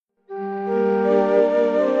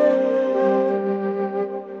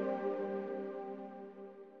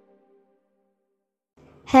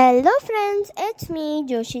Hello friends, it's me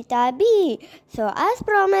Joshita B. So as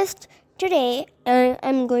promised, today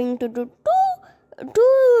I'm going to do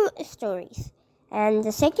two stories. And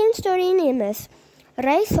the second story name is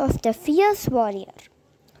Rise of the Fierce Warrior.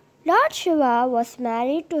 Lord Shiva was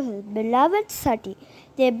married to his beloved Sati.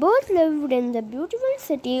 They both lived in the beautiful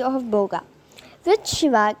city of Bhoga, which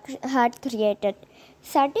Shiva had created.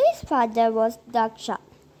 Sati's father was Daksha.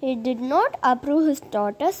 He did not approve his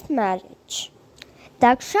daughter's marriage.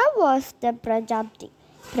 Daksha was the Prajapati.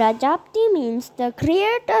 Prajapati means the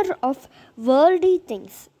creator of worldly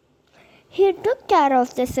things. He took care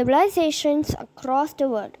of the civilizations across the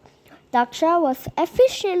world. Daksha was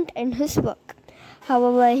efficient in his work.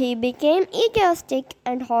 However, he became egoistic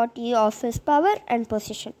and haughty of his power and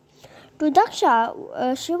position. To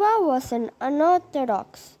Daksha, Shiva was an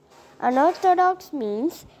unorthodox. Unorthodox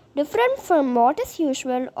means different from what is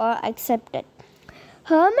usual or accepted.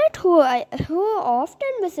 Hermit who often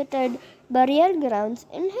visited burial grounds.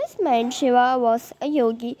 In his mind, Shiva was a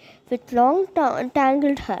yogi with long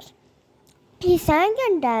tangled hair. He sang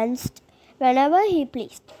and danced whenever he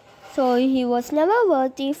pleased, so he was never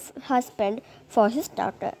worthy husband for his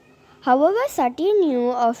daughter. However, Sati knew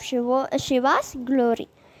of Shiva's glory.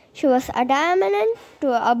 She was adamant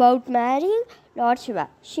about marrying Lord Shiva.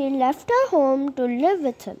 She left her home to live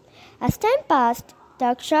with him. As time passed,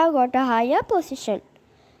 Daksha got a higher position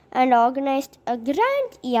and organized a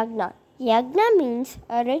grand yagna. Yagna means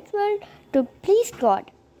a ritual to please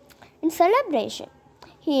God. In celebration,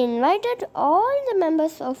 he invited all the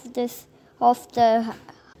members of the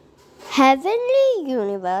heavenly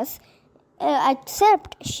universe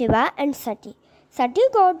except Shiva and Sati. Sati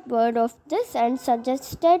got word of this and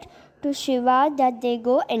suggested to Shiva that they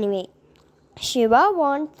go anyway. Shiva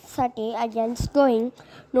warned Sati against going,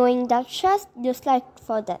 knowing Daksha's dislike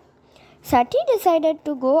for them. Sati decided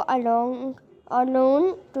to go alone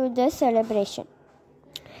to the celebration.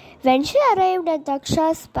 When she arrived at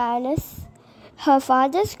Daksha's palace, her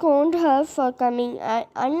father scorned her for coming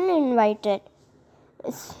uninvited.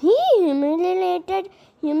 He humiliated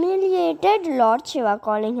Lord Shiva,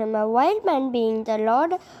 calling him a wild man, being the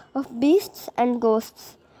lord of beasts and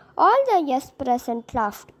ghosts. All the guests present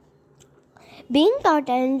laughed. Being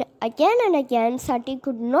threatened again and again, Sati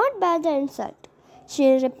could not bear the insult.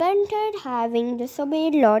 She repented having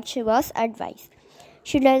disobeyed Lord Shiva's advice.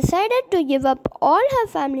 She decided to give up all her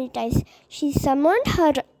family ties. She summoned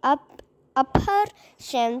her up her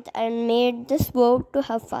strength and made this vow to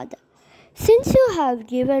her father. Since you have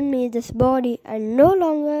given me this body, I no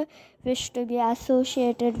longer wish to be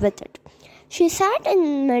associated with it. She sat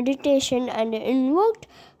in meditation and invoked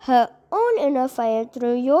her own inner fire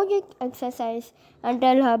through yogic exercise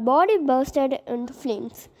until her body bursted into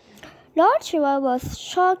flames. Lord Shiva was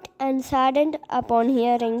shocked and saddened upon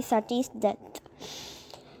hearing Sati's death.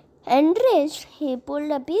 Enraged, he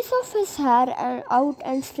pulled a piece of his hair out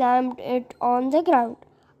and slammed it on the ground.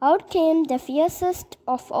 Out came the fiercest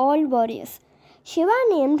of all warriors. Shiva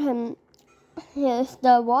named him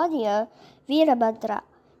the warrior Veerabhadra.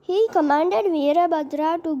 He commanded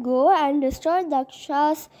Veerabhadra to go and destroy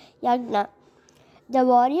Daksha's yagna. The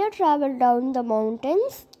warrior traveled down the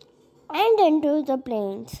mountains and into the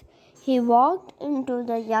plains. He walked into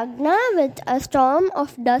the yagna with a storm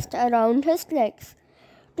of dust around his legs.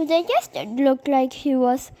 To the guest, it looked like he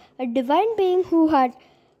was a divine being who had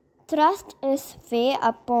thrust his way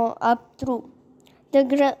up through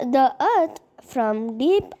the earth from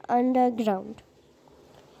deep underground.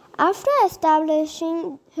 After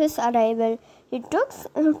establishing his arrival, he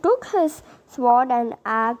took his sword and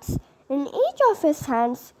axe in each of his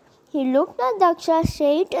hands. He looked at Daksha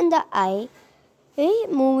straight in the eye.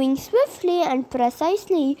 Moving swiftly and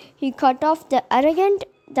precisely, he cut off the arrogant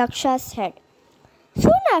Daksha's head.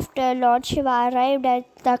 Soon after, Lord Shiva arrived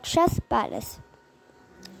at Daksha's palace.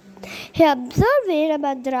 He observed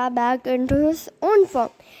Veerabhadra back into his own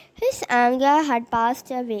form. His anger had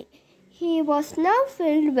passed away. He was now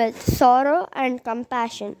filled with sorrow and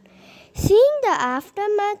compassion. Seeing the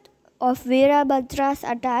aftermath of Veerabhadra's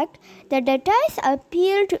attack, the deities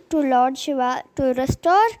appealed to Lord Shiva to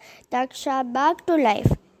restore Daksha back to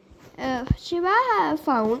life. Shiva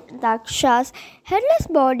found Daksha's headless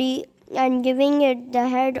body and giving it the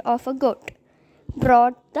head of a goat,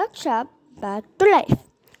 brought Daksha back to life.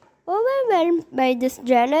 Overwhelmed by this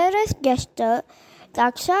generous gesture,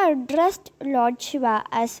 Daksha addressed Lord Shiva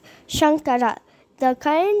as Shankara, the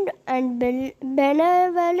kind and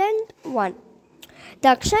benevolent one.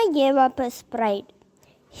 Daksha gave up his pride.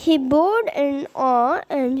 He bowed in awe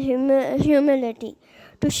and humility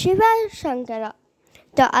to Shiva Shankara.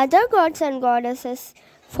 The other gods and goddesses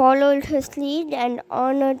followed his lead and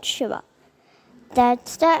honored Shiva.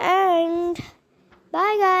 That's the end.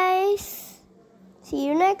 Bye, guys. See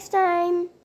you next time.